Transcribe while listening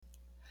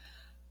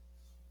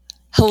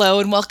Hello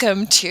and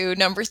welcome to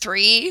number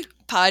 3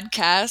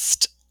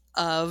 podcast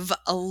of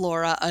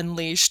Laura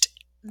Unleashed.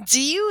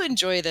 Do you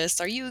enjoy this?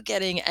 Are you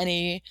getting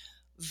any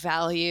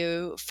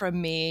value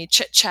from me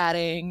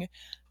chit-chatting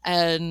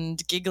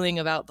and giggling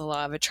about the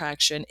law of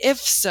attraction? If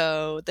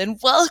so, then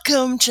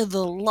welcome to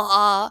the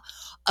law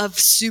of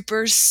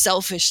super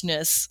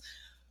selfishness,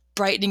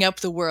 brightening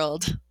up the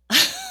world.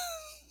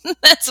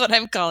 That's what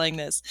I'm calling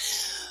this.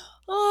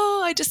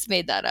 Oh, I just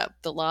made that up.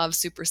 The law of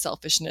super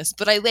selfishness,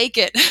 but I like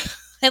it.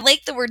 I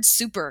like the word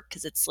super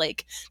because it's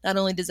like not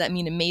only does that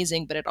mean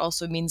amazing, but it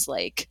also means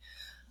like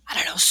I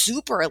don't know,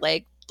 super,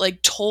 like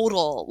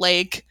total,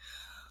 like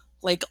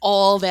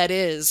all that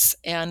is.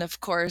 And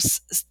of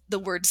course, the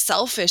word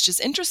selfish is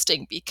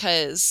interesting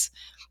because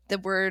the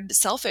word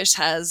selfish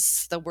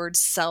has the word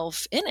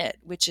self in it,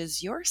 which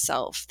is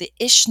yourself, the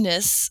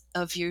ishness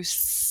of your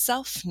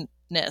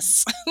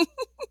selfness.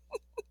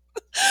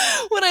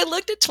 When I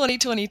looked at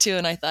 2022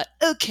 and I thought,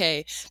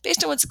 okay,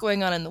 based on what's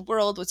going on in the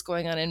world, what's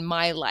going on in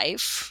my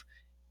life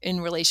in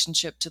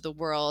relationship to the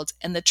world,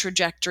 and the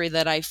trajectory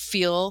that I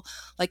feel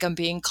like I'm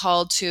being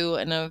called to,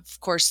 and of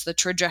course, the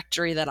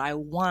trajectory that I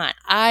want,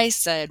 I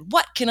said,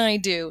 what can I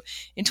do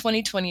in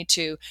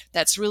 2022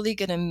 that's really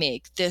going to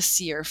make this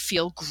year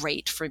feel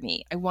great for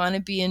me? I want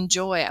to be in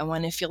joy. I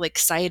want to feel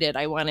excited.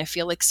 I want to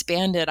feel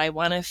expanded. I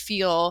want to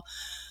feel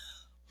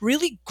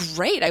really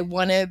great. I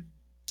want to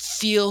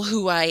feel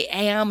who I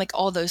am, like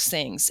all those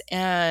things.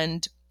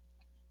 And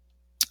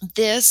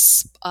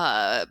this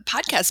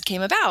podcast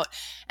came about,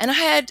 and I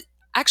had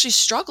actually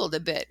struggled a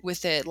bit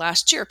with it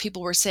last year.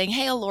 People were saying,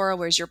 "Hey, Laura,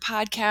 where's your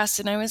podcast?"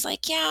 And I was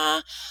like, "Yeah."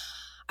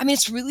 I mean,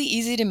 it's really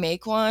easy to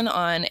make one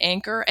on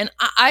Anchor, and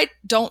I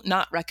don't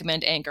not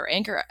recommend Anchor.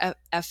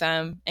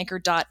 Anchor.fm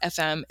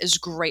is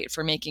great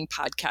for making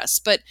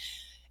podcasts, but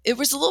it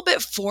was a little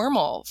bit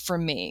formal for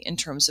me in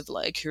terms of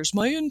like, here's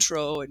my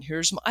intro and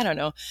here's my, I don't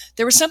know.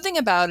 There was something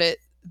about it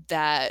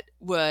that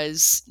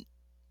was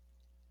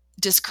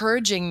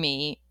discouraging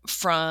me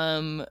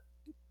from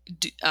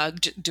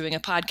doing a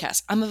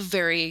podcast. I'm a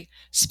very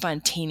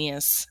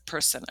spontaneous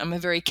person. I'm a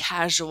very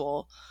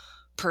casual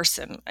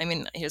person. I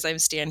mean, here's I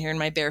stand here in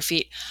my bare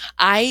feet.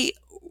 I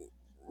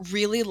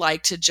really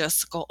like to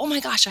just go, oh my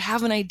gosh, I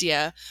have an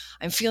idea.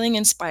 I'm feeling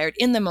inspired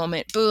in the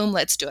moment. Boom,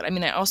 let's do it. I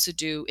mean, I also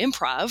do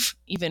improv,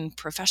 even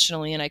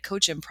professionally, and I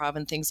coach improv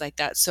and things like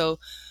that. So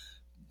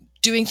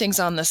doing things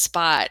on the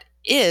spot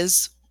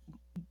is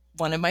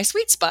one of my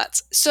sweet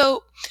spots.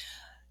 So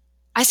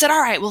I said,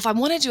 all right, well, if I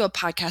want to do a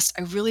podcast,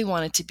 I really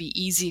want it to be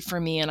easy for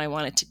me and I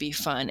want it to be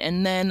fun.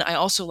 And then I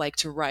also like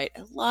to write.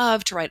 I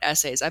love to write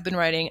essays. I've been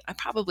writing, I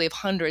probably have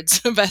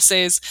hundreds of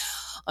essays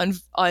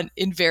on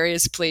in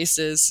various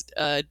places,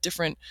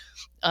 different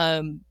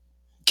um,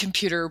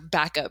 computer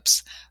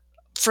backups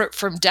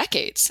from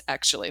decades,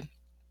 actually.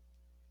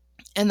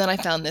 And then I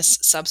found this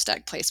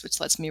Substack place, which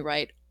lets me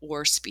write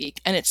or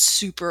speak. And it's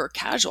super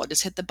casual. I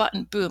just hit the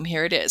button, boom,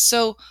 here it is.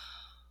 So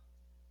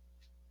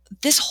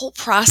this whole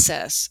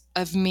process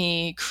of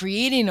me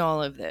creating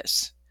all of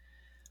this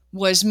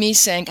was me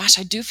saying, gosh,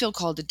 I do feel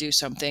called to do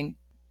something,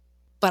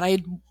 but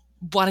I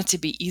want it to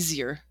be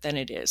easier than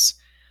it is.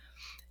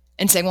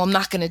 And saying, well, I'm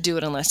not going to do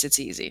it unless it's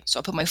easy. So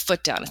I put my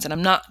foot down. I said,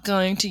 I'm not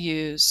going to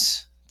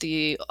use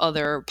the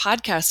other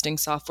podcasting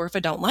software if I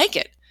don't like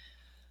it.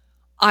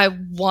 I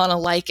want to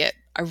like it.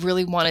 I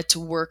really want it to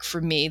work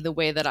for me the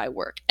way that I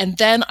work. And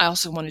then I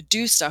also want to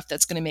do stuff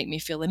that's going to make me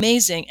feel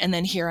amazing. And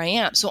then here I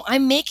am. So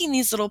I'm making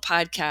these little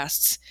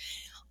podcasts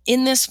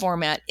in this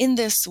format, in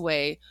this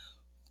way,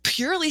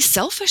 purely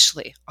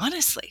selfishly,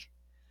 honestly,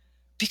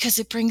 because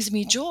it brings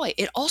me joy.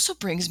 It also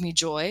brings me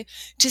joy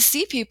to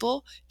see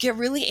people get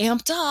really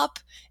amped up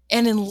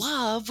and in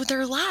love with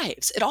their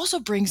lives. It also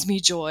brings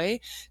me joy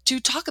to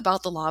talk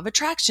about the law of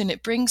attraction.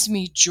 It brings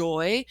me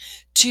joy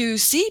to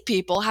see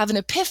people have an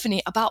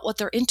epiphany about what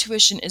their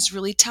intuition is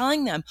really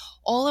telling them.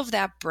 All of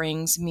that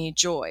brings me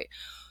joy.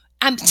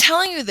 I'm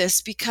telling you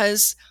this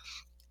because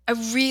I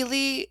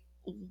really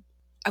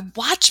I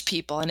watch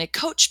people and I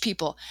coach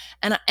people,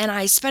 and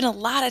I spend a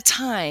lot of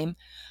time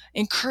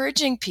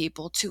encouraging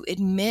people to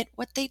admit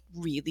what they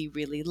really,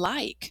 really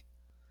like.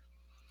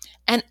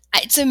 And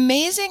it's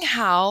amazing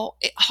how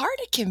hard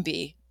it can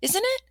be,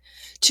 isn't it?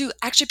 To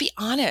actually be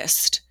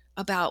honest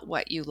about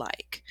what you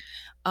like.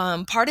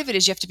 Part of it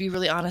is you have to be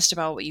really honest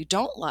about what you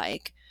don't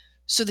like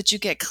so that you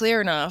get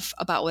clear enough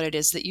about what it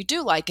is that you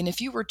do like. And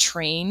if you were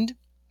trained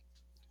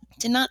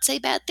to not say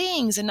bad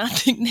things and not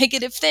think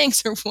negative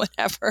things or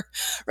whatever,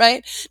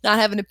 right? Not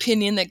have an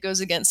opinion that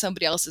goes against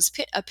somebody else's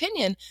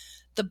opinion.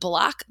 The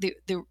block,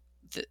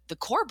 the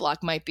core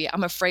block might be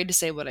I'm afraid to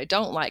say what I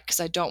don't like because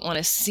I don't want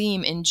to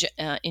seem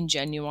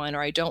ingenuine,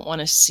 or I don't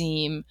want to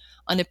seem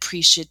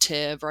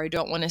unappreciative, or I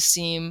don't want to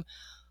seem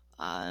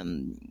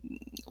um,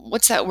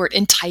 what's that word,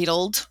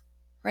 entitled,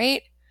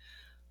 right?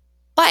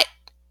 But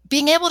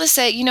being able to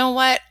say, you know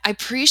what, I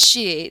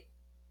appreciate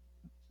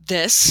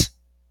this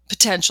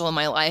potential in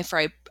my life, or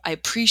I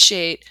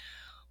appreciate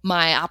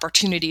my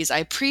opportunities, I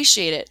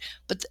appreciate it,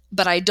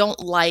 but I don't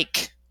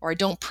like or I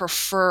don't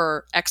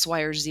prefer X, Y,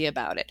 or Z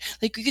about it.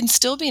 Like, you can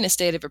still be in a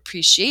state of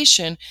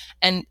appreciation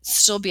and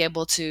still be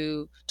able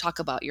to talk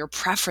about your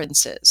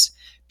preferences.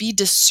 Be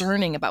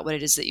discerning about what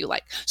it is that you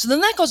like. So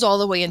then that goes all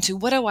the way into,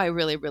 what do I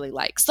really, really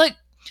like?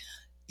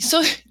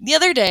 So the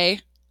other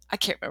day, I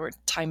can't remember,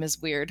 time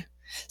is weird.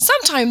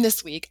 Sometime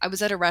this week, I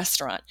was at a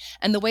restaurant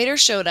and the waiter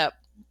showed up,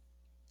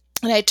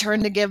 and I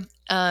turned to give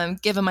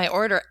him my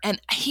order, and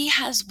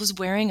was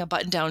wearing a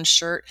button-down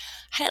shirt.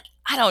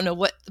 I don't know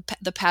what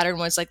the pattern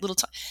was, like little.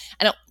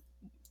 I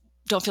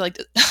don't feel like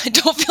I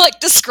don't feel like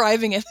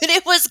describing it, but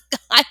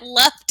I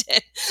loved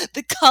it.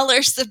 The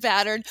colors, the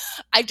pattern.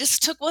 I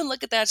just took one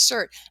look at that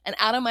shirt and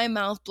out of my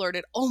mouth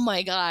blurted, "Oh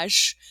my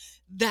gosh,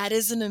 that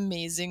is an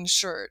amazing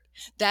shirt."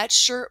 That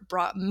shirt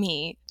brought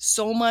me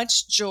so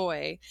much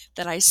joy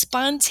that I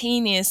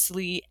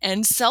spontaneously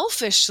and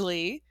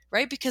selfishly,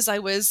 right? Because I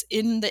was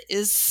in the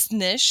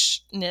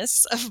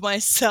isnishness of my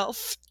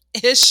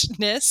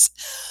selfishness,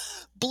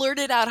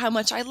 blurted out how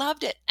much I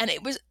loved it. And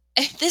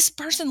this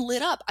person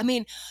lit up. I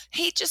mean,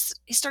 he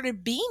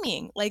started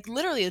beaming, like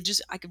literally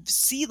just, I could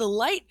see the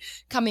light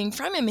coming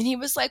from him. And he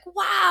was like,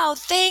 "Wow,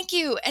 thank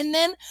you." And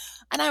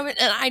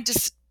I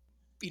just,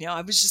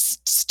 I was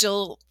just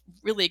still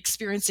really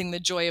experiencing the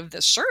joy of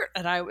this shirt.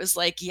 And I was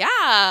like,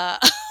 yeah.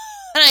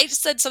 And I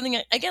just said something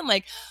again,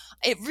 like,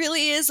 "It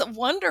really is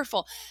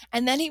wonderful."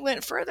 And then he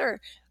went further,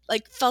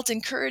 like felt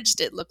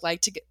encouraged, it looked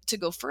like, to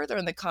go further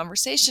in the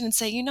conversation and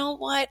say, "You know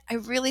what? I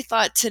really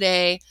thought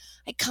today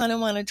I kind of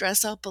want to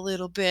dress up a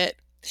little bit."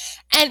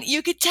 And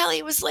you could tell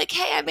he was like,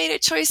 "Hey, I made a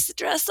choice to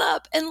dress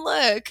up. And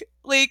look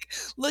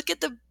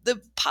at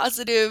the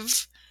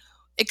positive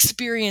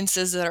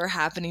experiences that are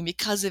happening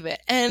because of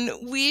it." And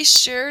we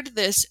shared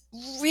this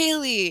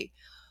really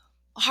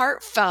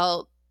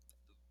heartfelt,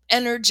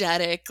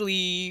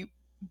 energetically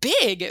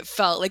big, it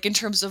felt like, in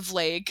terms of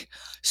like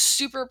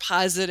super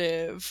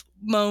positive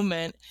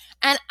moment.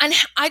 And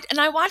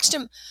I watched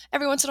him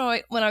every once in a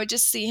while when I would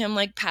just see him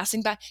like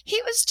passing by.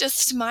 He was just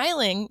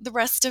smiling the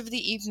rest of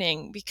the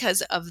evening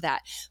because of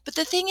that. But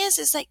the thing is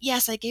that,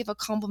 yes, I gave a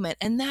compliment,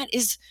 and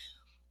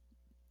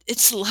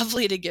it's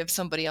lovely to give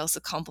somebody else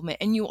a compliment,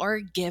 and you are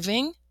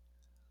giving,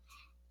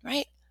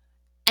 right?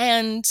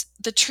 And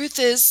the truth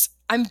is,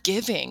 I'm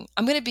going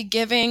to be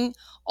giving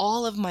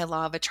all of my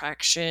law of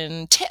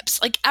attraction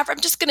tips. Like, I'm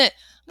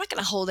not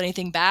going to hold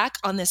anything back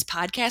on this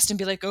podcast and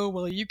be like, "Oh,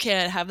 well, you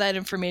can't have that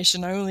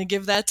information. I only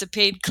give that to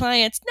paid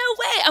clients." No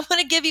way. I'm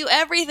going to give you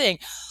everything.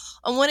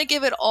 I want to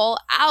give it all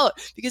out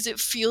because it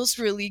feels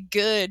really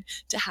good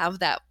to have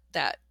that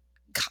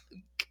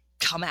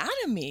come out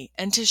of me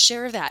and to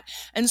share that.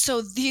 And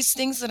so these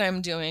things that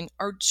I'm doing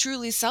are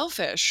truly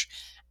selfish,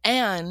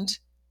 and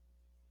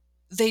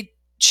they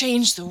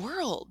change the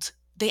world.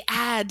 They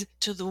add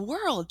to the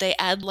world. They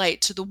add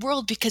light to the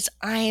world because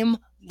I'm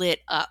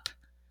lit up.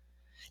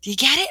 Do you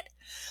get it?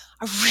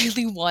 I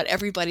really want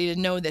everybody to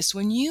know this.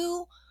 When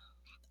you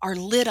are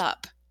lit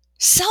up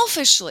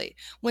selfishly,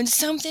 when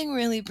something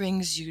really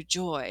brings you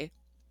joy,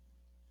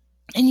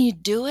 and you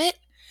do it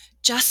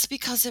just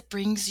because it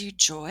brings you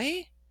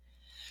joy,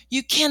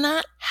 you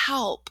cannot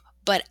help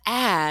but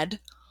add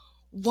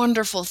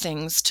wonderful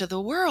things to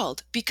the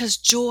world, because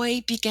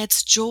joy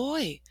begets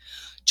joy.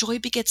 Joy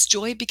begets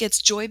joy,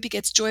 begets joy,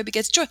 begets joy,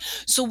 begets joy.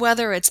 So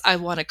whether it's, I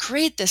want to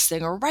create this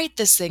thing or write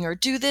this thing or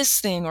do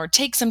this thing or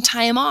take some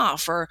time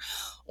off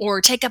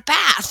or take a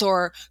bath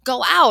or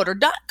go out or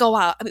not go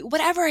out, I mean,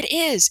 whatever it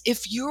is,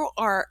 if you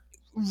are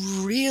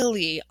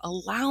really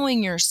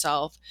allowing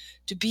yourself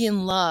to be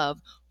in love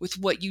with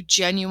what you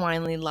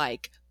genuinely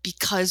like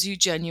because you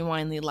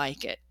genuinely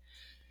like it,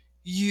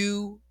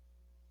 you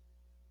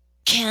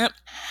can't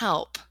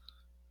help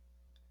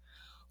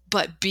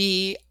but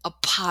be a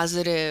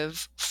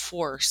positive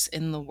force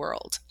in the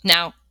world.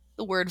 Now,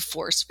 the word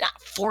force,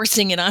 not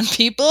forcing it on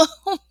people,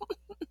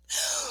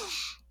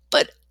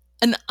 but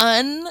an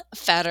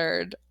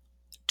unfettered,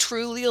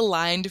 truly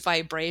aligned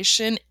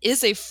vibration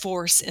is a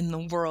force in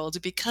the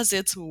world because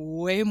it's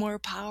way more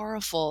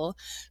powerful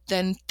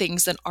than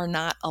things that are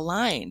not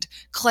aligned.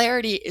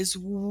 Clarity is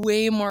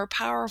way more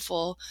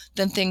powerful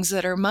than things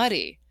that are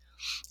muddy.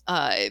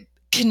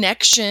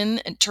 Connection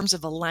in terms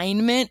of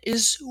alignment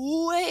is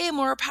way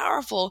more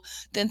powerful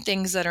than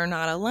things that are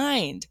not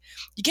aligned.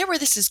 You get where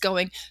this is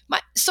going?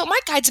 My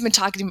guides have been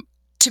talking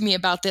to me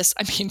about this,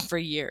 I mean, for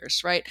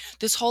years, right?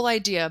 This whole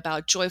idea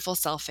about joyful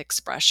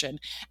self-expression.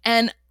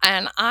 And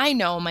I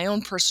know my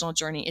own personal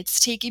journey, it's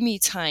taken me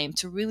time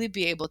to really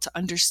be able to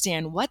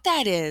understand what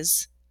that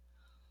is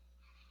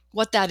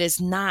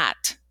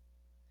not,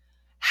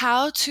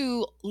 how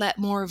to let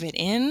more of it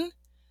in,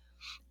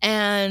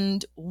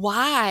 and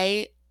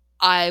why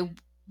I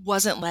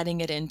wasn't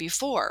letting it in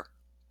before.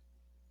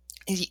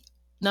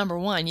 Number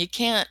one, you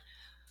can't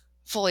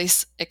fully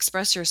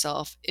express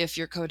yourself if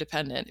you're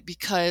codependent,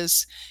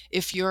 because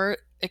if your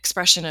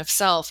expression of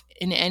self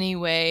in any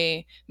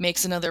way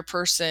makes another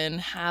person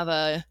have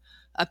a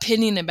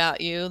opinion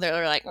about you.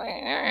 They're like,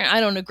 I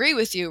don't agree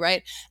with you,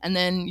 right? And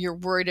then you're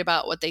worried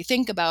about what they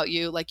think about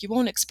you. Like, you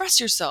won't express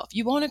yourself.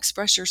 You won't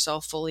express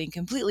yourself fully and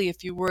completely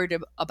if you're worried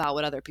about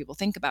what other people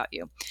think about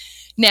you.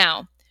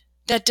 Now,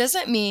 that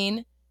doesn't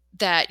mean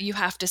that you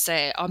have to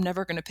say, I'm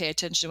never going to pay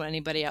attention to what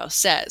anybody else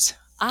says.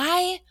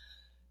 I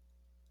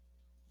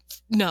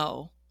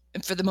know,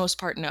 and for the most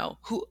part, know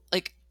who,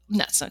 like,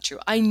 that's not true.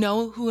 I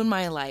know who in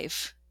my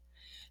life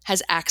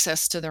has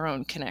access to their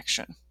own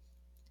connection.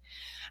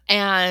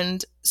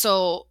 And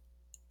so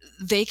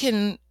they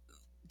can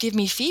give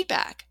me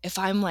feedback if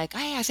I'm like,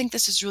 hey, I think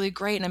this is really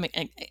great.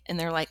 And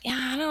they're like,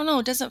 yeah, I don't know.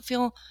 It doesn't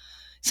feel,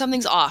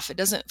 something's off. It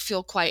doesn't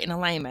feel quite in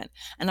alignment.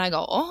 And I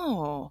go,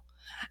 oh,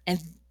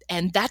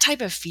 and that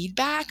type of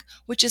feedback,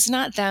 which is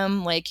not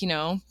them like,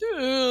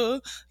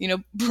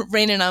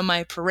 raining on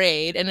my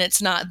parade, and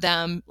it's not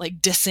them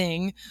like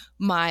dissing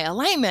my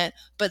alignment,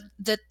 but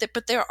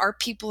but there are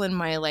people in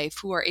my life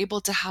who are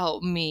able to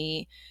help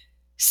me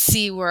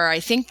see where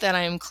I think that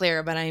I'm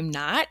clear, but I'm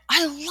not.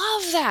 I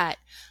love that.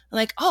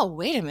 Like, oh,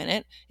 wait a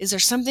minute. Is there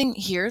something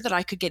here that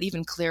I could get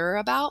even clearer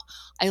about?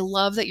 I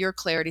love that your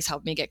clarity's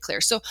helped me get clear.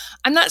 So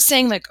I'm not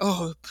saying like,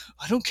 oh,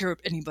 I don't care what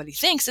anybody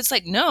thinks. It's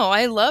like, no,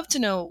 I love to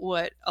know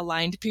what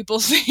aligned people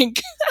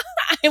think.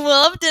 I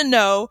love to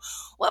know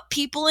what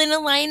people in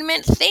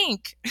alignment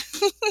think.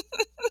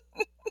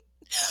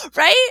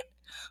 Right?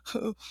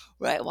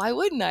 Right. Why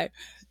wouldn't I?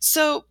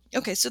 So,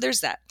 okay, so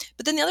there's that.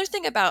 But then the other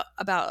thing about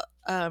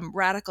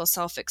radical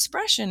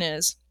self-expression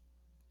is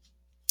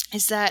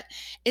that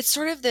it's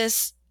sort of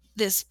this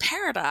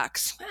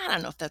paradox. I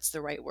don't know if that's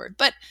the right word,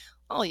 but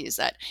I'll use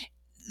that.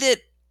 That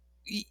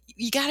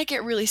you got to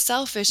get really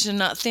selfish and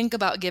not think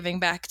about giving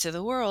back to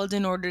the world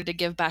in order to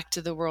give back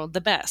to the world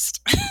the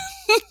best.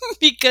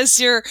 Because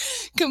you're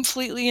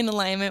completely in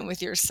alignment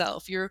with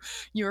yourself.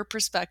 Your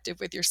perspective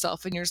with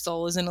yourself and your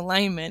soul is in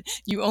alignment.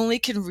 You only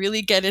can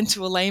really get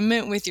into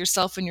alignment with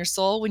yourself and your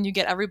soul when you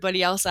get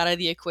everybody else out of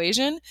the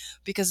equation,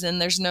 because then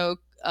there's no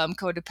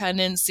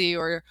codependency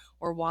or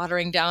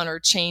watering down or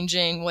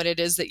changing what it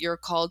is that you're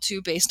called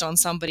to based on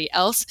somebody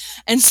else.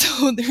 And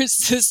so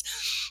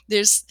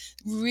there's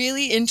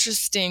really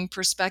interesting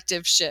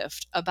perspective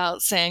shift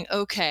about saying,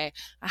 okay,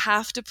 I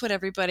have to put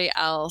everybody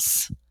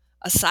else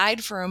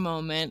aside for a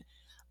moment.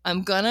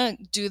 I'm going to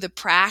do the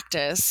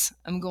practice.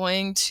 I'm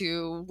going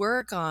to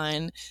work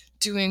on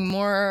doing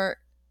more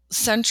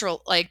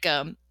central, like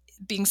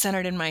being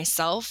centered in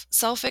myself,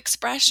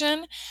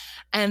 self-expression.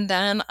 And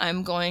then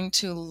I'm going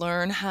to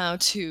learn how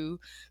to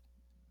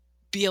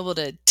be able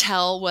to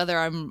tell whether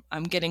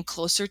I'm getting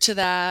closer to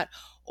that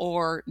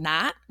or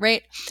not,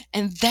 right?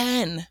 And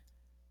then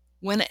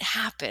when it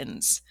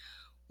happens,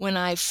 when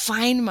I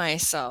find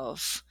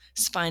myself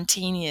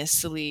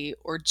spontaneously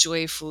or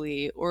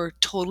joyfully or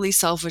totally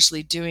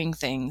selfishly doing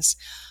things,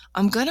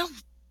 I'm going to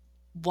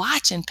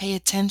watch and pay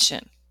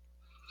attention.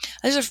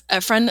 There's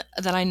a friend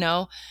that I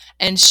know,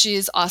 and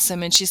she's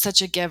awesome, and she's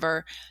such a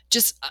giver,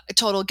 just a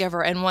total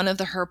giver. And one of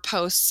her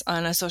posts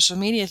on a social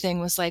media thing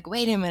was like,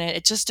 wait a minute,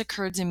 it just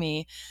occurred to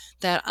me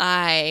that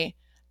I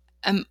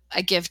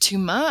give too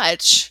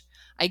much.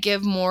 I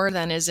give more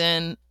than is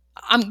in,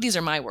 these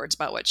are my words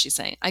about what she's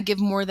saying. I give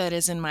more that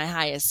is in my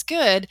highest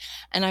good,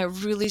 and I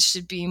really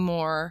should be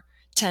more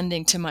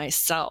tending to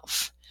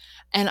myself.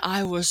 And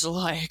I was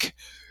like,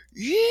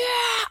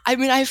 yeah. I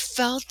mean, I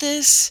felt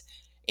this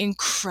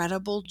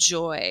incredible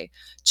joy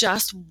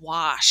just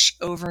wash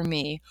over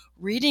me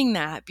reading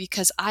that,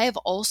 because I have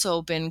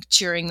also been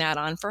cheering that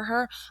on for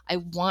her. I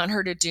want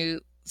her to do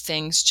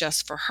things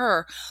just for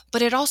her,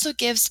 but it also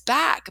gives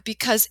back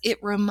because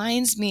it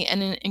reminds me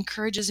and it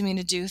encourages me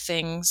to do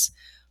things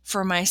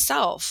for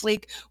myself.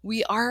 Like,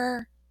 we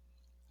are,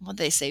 what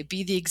they say,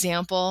 be the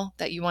example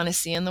that you want to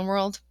see in the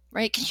world,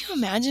 right? Can you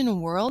imagine a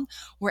world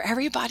where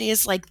everybody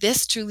is like,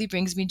 this truly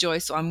brings me joy,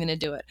 so I'm going to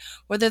do it?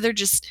 Whether they're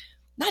just,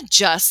 not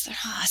just,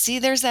 see,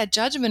 there's that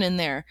judgment in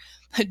there,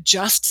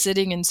 just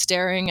sitting and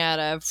staring at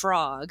a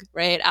frog,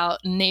 right, out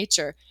in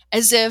nature,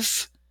 as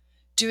if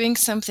doing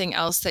something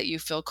else that you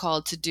feel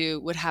called to do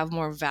would have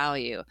more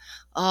value.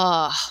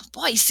 Oh,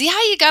 boy, see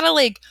how you got to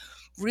like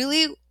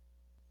really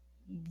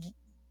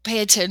pay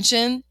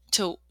attention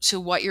to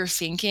what you're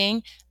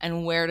thinking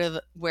and where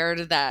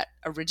did that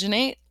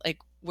originate? Like,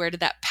 where did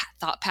that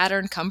thought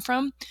pattern come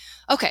from?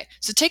 Okay,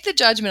 so take the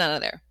judgment out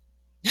of there.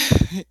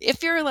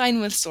 If you're aligned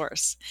with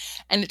source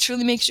and it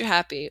truly makes you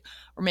happy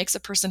or makes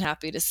a person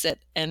happy to sit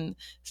in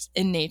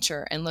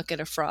nature and look at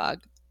a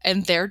frog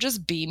and they're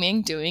just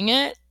beaming doing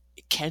it,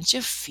 can't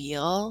you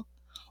feel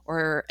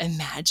or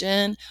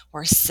imagine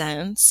or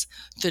sense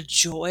the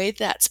joy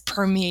that's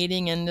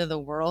permeating into the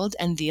world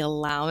and the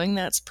allowing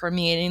that's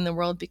permeating the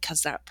world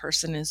because that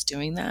person is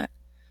doing that?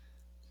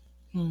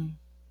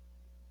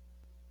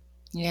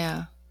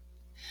 Yeah.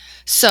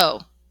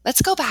 So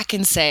let's go back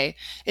and say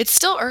it's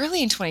still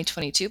early in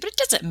 2022, but it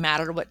doesn't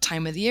matter what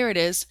time of the year it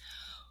is.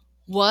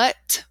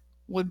 What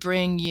would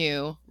bring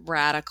you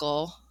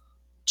radical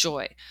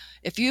joy?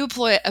 If you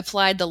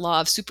applied the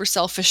law of super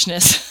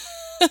selfishness,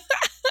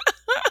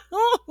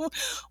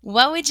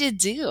 what would you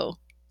do?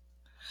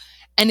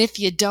 And if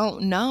you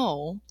don't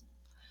know,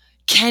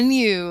 can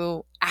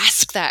you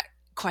ask that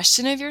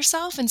question of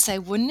yourself and say,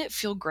 wouldn't it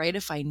feel great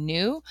if I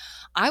knew?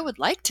 I would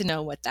like to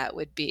know what that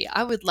would be.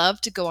 I would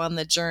love to go on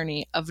the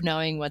journey of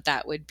knowing what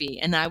that would be.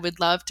 And I would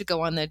love to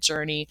go on the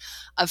journey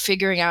of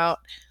figuring out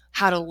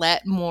how to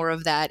let more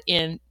of that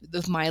in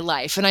with my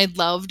life. And I'd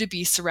love to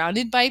be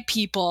surrounded by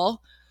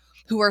people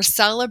who are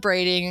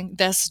celebrating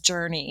this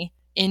journey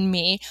in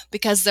me,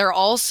 because they're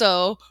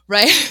also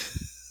right.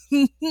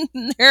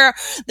 they're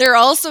they're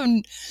also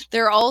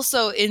they're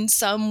also in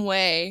some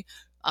way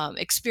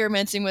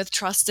experimenting with,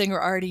 trusting,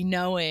 or already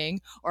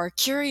knowing, or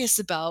curious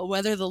about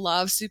whether the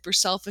law of super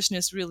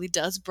selfishness really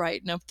does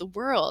brighten up the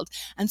world.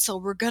 And so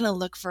we're going to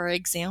look for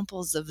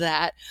examples of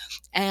that,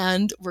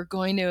 and we're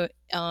going to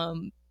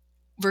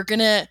we're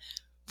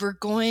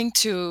going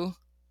to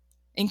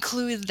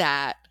include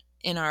that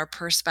in our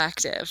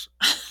perspective.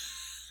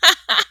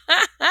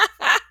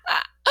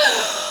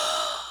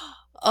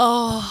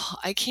 Oh,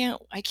 I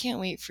can't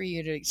wait for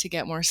you to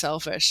get more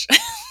selfish.